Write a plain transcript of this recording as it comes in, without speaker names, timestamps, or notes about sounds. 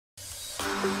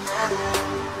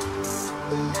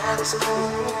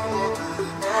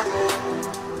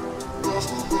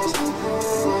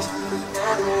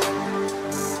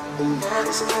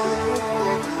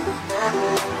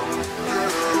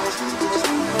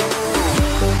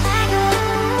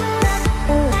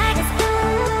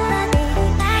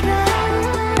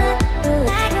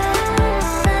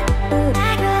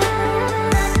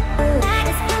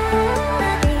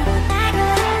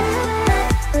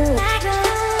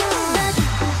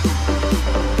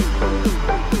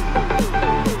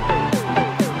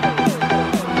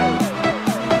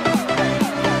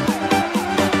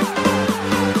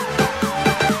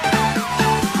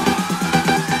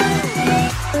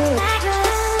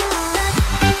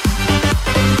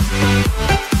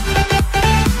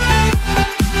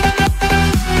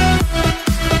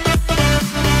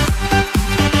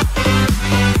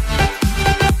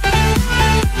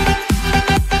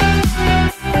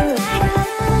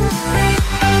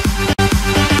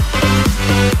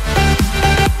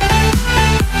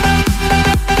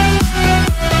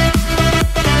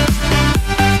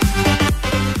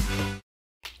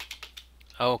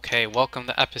Okay, welcome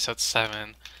to episode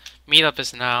 7. Meetup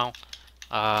is now.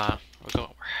 We're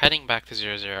heading back to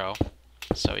 0-0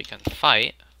 so we can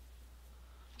fight.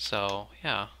 So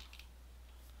yeah.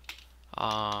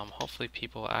 Hopefully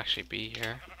people will actually be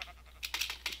here.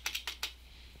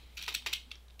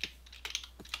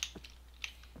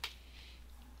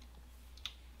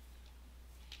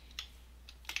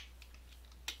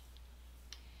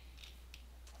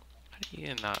 How do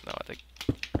you not know how to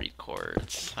read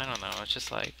chords? I don't know, it's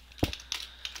just like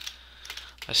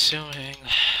assuming.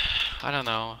 I don't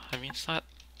know. I mean, it's not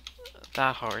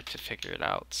that hard to figure it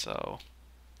out, so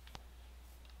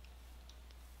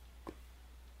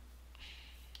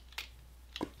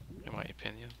in my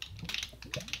opinion.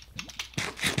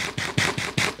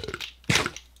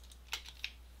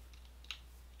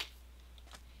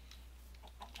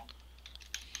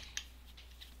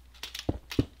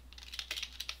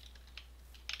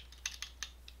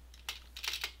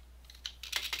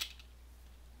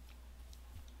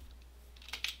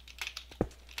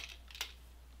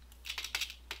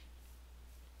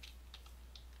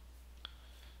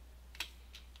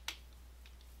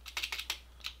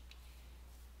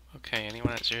 Okay,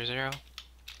 anyone at 0-0?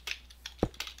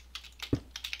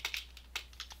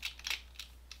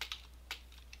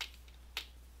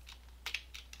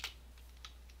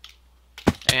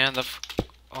 And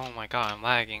oh my god, I'm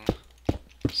lagging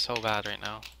so bad right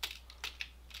now.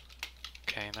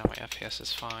 Okay, now my FPS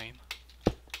is fine.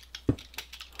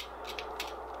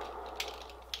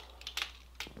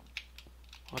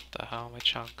 What the hell, my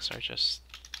chunks are just...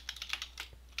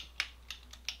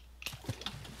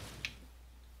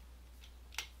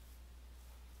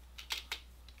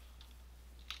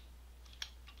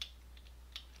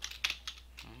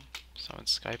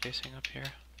 Someone's skybasing up here.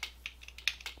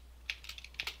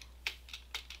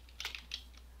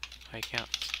 I can't.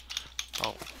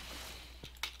 Oh.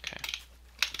 Okay.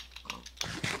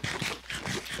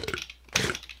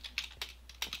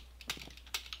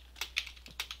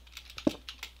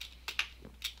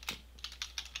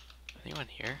 Anyone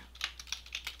here?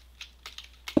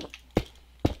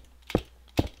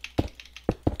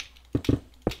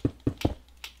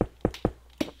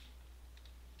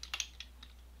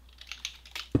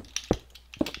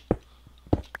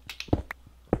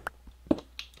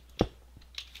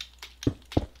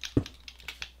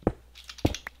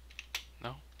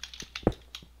 No?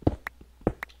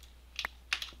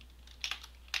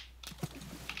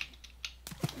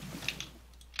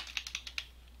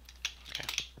 Okay.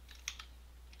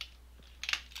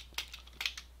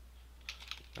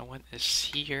 No one is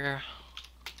here.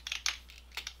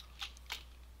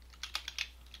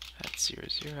 At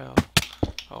 0-0.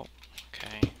 Oh,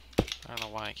 okay. I don't know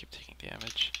why I keep taking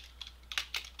damage.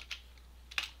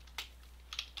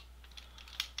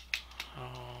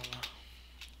 Oh,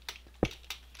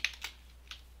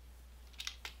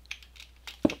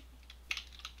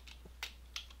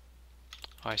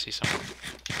 I see someone.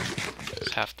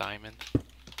 It's half diamond.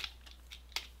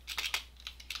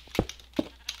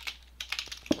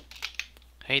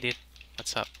 Hey dude,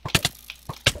 what's up?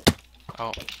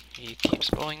 Oh, he keeps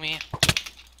bullying me.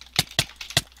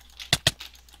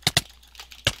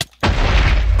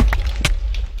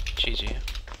 GG.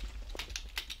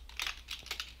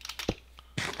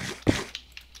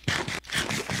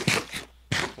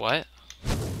 What?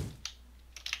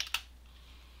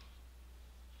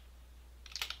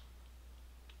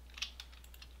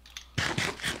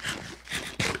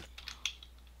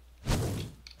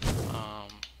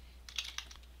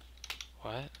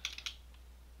 What?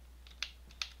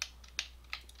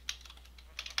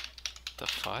 the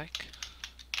fuck?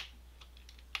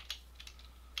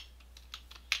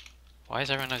 Why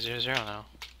is everyone at 0-0 now?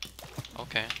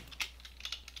 Okay.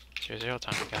 0-0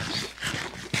 time, I guess.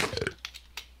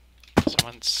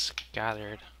 Someone's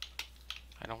scattered.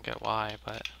 I don't get why,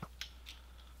 but...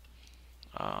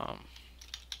 I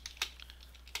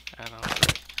don't know,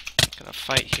 we're gonna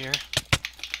fight here.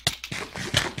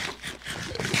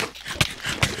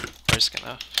 We're just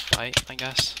gonna fight, I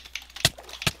guess.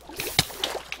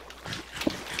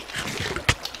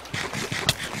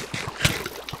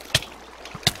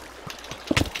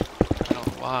 I don't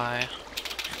know why.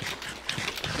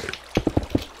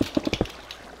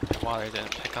 The water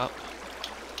didn't pick up.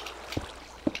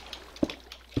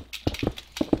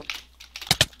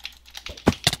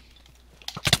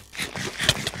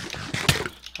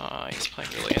 He's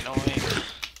playing really annoying.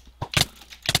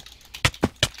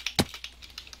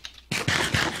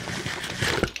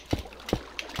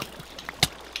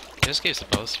 He just keeps the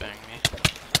bow spamming me.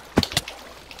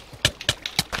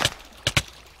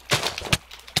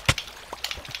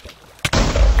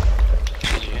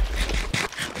 GG.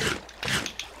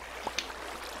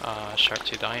 Sharp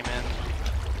 2 diamond.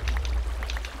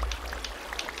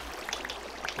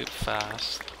 Loop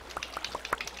fast.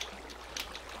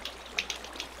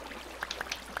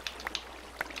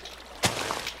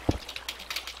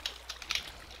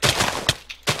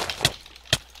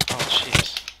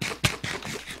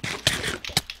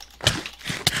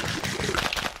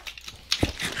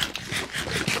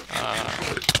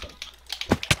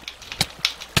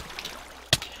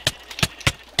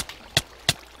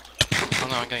 Oh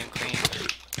no, I'm getting clean.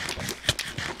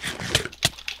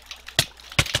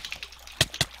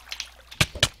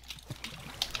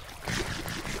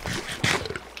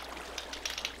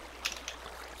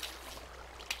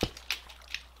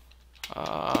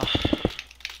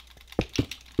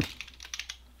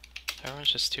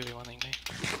 Everyone's just 2v1ing me.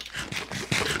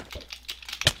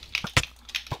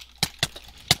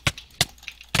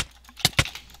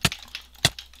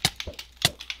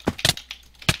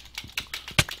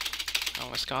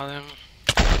 Almost got him.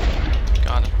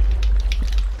 Got him.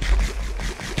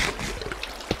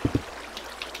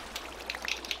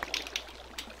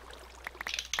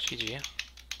 GG.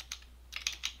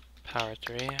 Power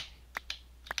 3.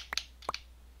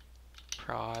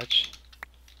 Proj.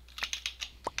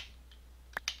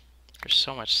 There's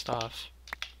so much stuff.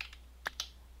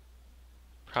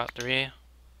 Prot 3.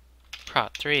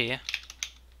 Prot 3.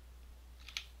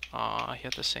 Aw, he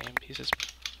had the same pieces.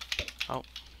 Oh, what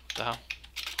the hell.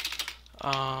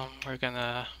 We're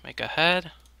gonna make a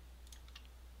head.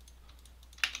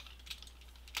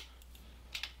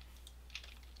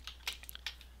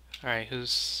 Alright,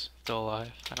 who's still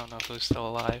alive? I don't know who's still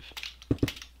alive.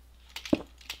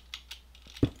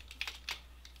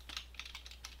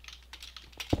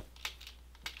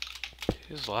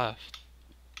 Who's left?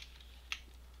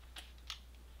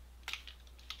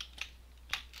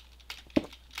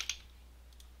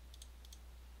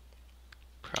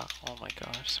 Oh my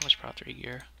gosh, so much Pro 3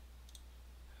 gear.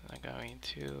 And I'm going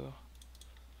to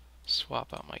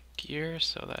swap out my gear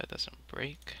so that it doesn't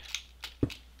break.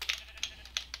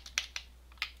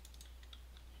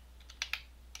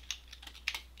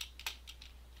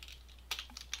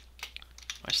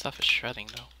 My stuff is shredding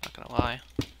though, not gonna lie.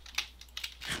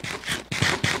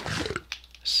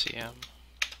 CM.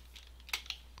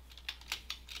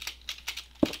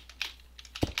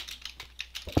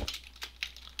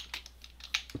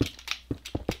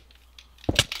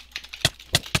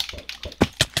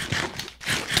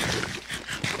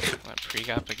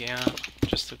 Pre-gap again,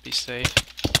 just to be safe.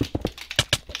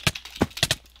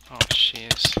 Oh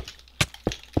jeez.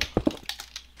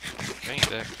 Getting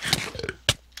dick.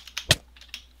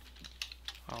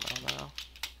 Oh no.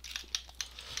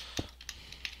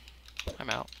 I'm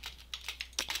out.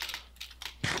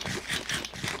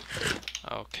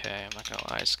 Okay, I'm not gonna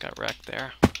lie, I just got wrecked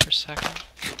there for a second.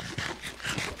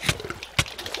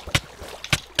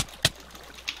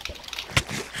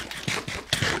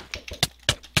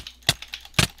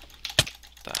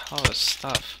 All this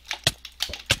stuff.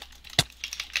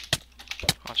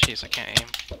 Oh jeez, I can't aim.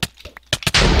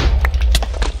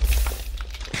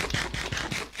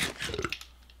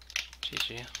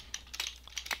 GG.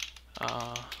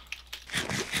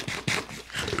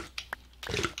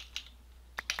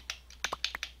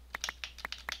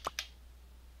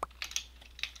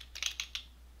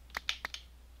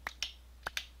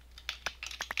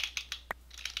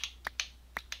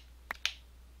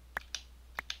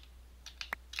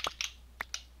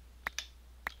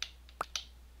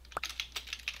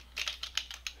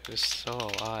 Who's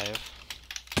still alive?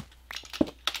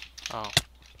 Oh,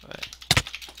 wait.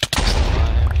 Still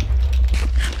alive.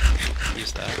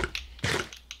 is that?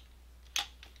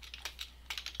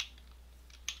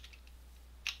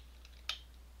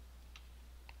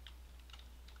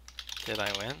 Did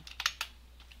I win?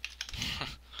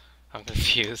 I'm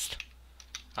confused.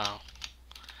 Oh.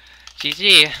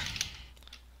 GG!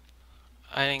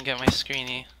 I didn't get my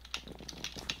screeny.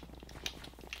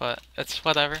 But it's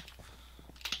whatever.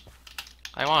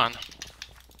 I won.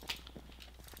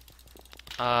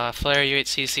 Flare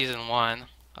UHC Season 1.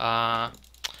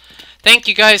 Thank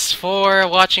you guys for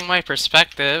watching my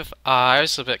perspective. I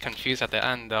was a bit confused at the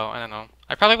end though, I don't know.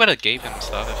 I probably would have gave him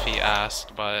stuff if he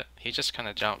asked, but he just kind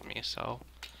of jumped me, so.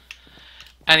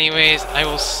 Anyways, I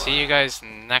will see you guys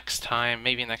next time,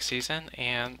 maybe next season,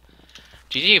 and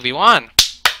GG, we won!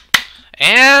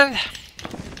 And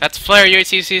that's Flare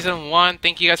UHC Season 1.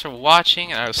 Thank you guys for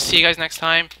watching, and I will see you guys next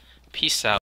time. Peace out.